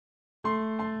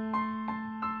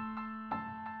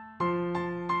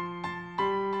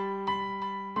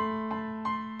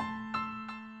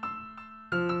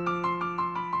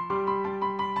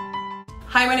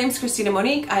Hi, my name is Kristina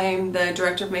Monique. I am the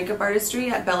Director of Makeup Artistry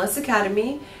at Bellis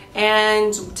Academy,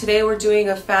 and today we're doing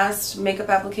a fast makeup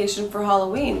application for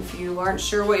Halloween. If you aren't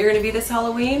sure what you're going to be this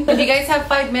Halloween, if you guys have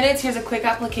 5 minutes, here's a quick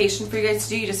application for you guys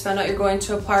to do. You just found out you're going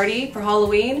to a party for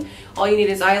Halloween. All you need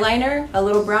is eyeliner, a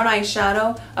little brown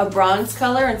eyeshadow, a bronze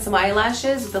color, and some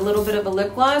eyelashes with a little bit of a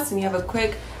lip gloss, and you have a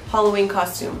quick Halloween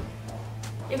costume.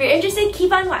 If you're interested,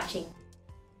 keep on watching.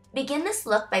 Begin this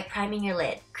look by priming your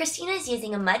lid. Kristina is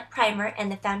using a mud primer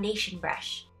and the foundation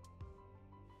brush.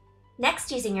 Next,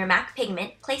 using your MAC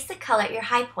pigment, place the color at your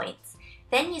high points.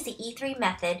 Then use the E3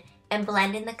 method and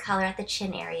blend in the color at the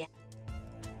chin area.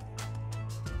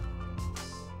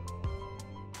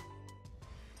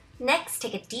 Next,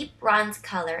 take a deep bronze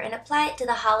color and apply it to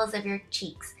the hollows of your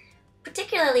cheeks,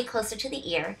 particularly closer to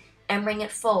the ear, and bring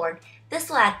it forward. This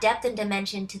will add depth and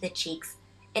dimension to the cheeks,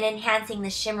 and enhancing the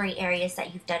shimmery areas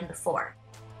that you've done before.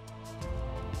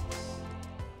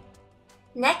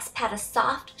 Next, pat a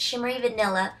soft, shimmery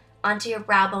vanilla onto your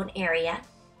brow bone area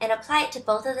and apply it to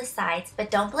both of the sides, but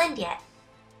don't blend yet.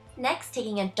 Next,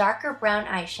 taking a darker brown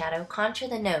eyeshadow, contour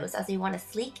the nose as you want a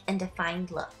sleek and defined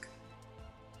look.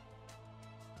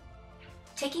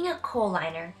 Taking a kohl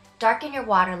liner, darken your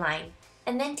waterline,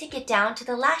 and then take it down to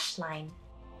the lash line.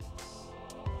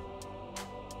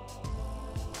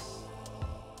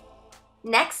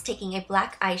 Next, taking a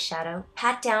black eyeshadow,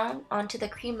 pat down onto the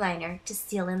cream liner to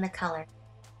seal in the color.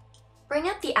 Bring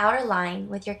up the outer line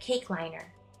with your cake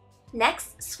liner.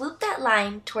 Next, swoop that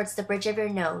line towards the bridge of your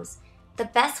nose. The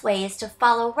best way is to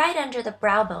follow right under the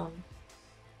brow bone.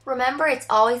 Remember, it's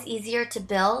always easier to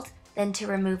build than to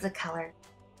remove the color.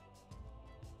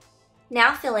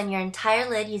 Now fill in your entire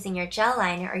lid using your gel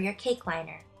liner or your cake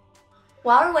liner.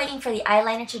 While we're waiting for the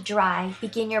eyeliner to dry,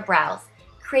 begin your brows.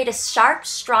 Create a sharp,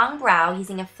 strong brow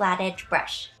using a flat edge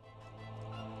brush.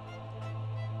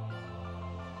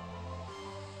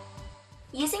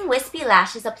 Using wispy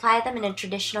lashes, apply them in a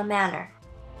traditional manner.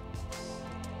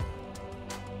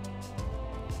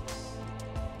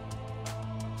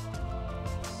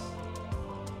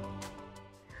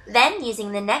 Then,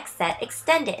 using the next set,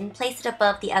 extend it and place it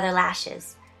above the other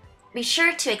lashes. Be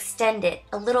sure to extend it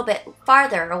a little bit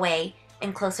farther away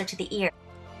and closer to the ear.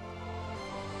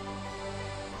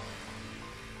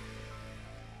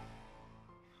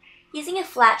 Using a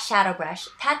flat shadow brush,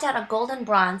 pat down a golden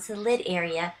bronze to the lid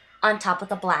area on top of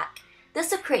the black.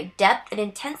 This will create depth and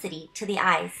intensity to the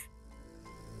eyes.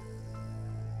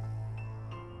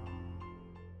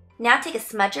 Now take a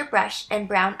smudger brush and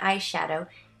brown eyeshadow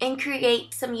and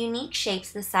create some unique shapes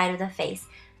to the side of the face,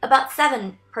 about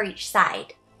 7 per each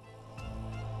side.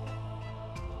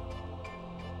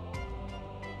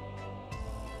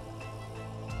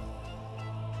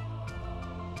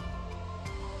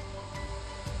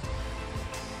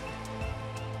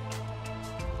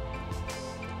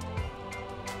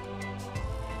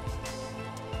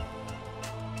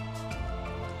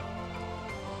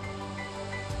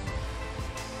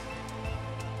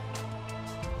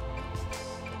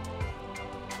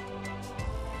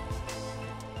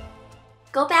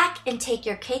 Go back and take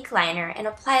your cake liner and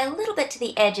apply a little bit to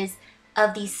the edges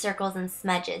of these circles and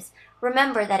smudges.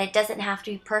 Remember that it doesn't have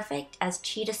to be perfect, as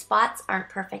cheetah spots aren't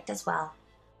perfect as well.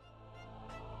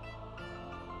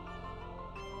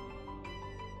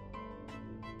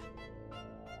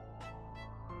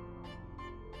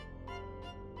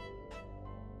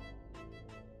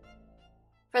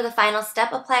 For the final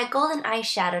step, apply a golden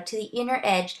eyeshadow to the inner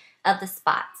edge of the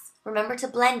spots. Remember to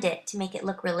blend it to make it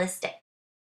look realistic.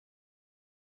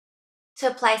 To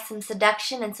apply some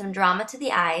seduction and some drama to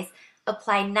the eyes,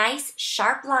 apply nice,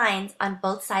 sharp lines on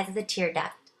both sides of the tear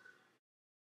duct.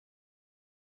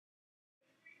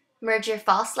 Merge your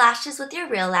false lashes with your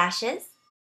real lashes.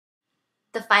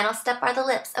 The final step are the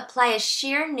lips. Apply a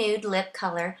sheer nude lip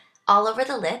color all over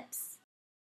the lips.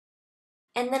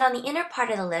 And then on the inner part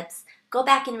of the lips, go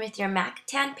back in with your MAC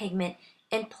tan pigment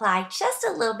and apply just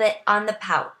a little bit on the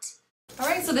pout.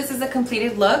 Alright, so this is a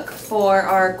completed look for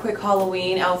our quick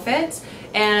Halloween outfit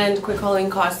and quick Halloween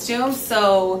costume.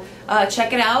 So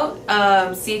check it out,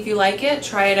 see if you like it,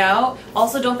 try it out.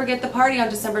 Also, don't forget the party on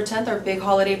December 10th, our big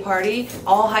holiday party,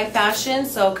 all high fashion.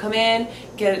 So come in,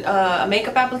 get a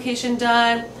makeup application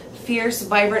done, fierce,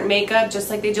 vibrant makeup just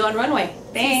like they do on runway.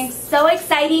 Thanks! So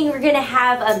exciting! We're going to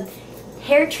have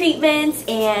hair treatments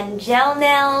and gel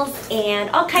nails and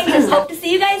all kinds of stuff. Hope to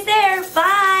see you guys there.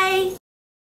 Bye!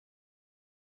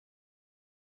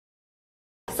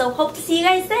 So hope to see you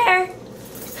guys there.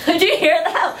 Did you hear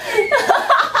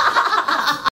that?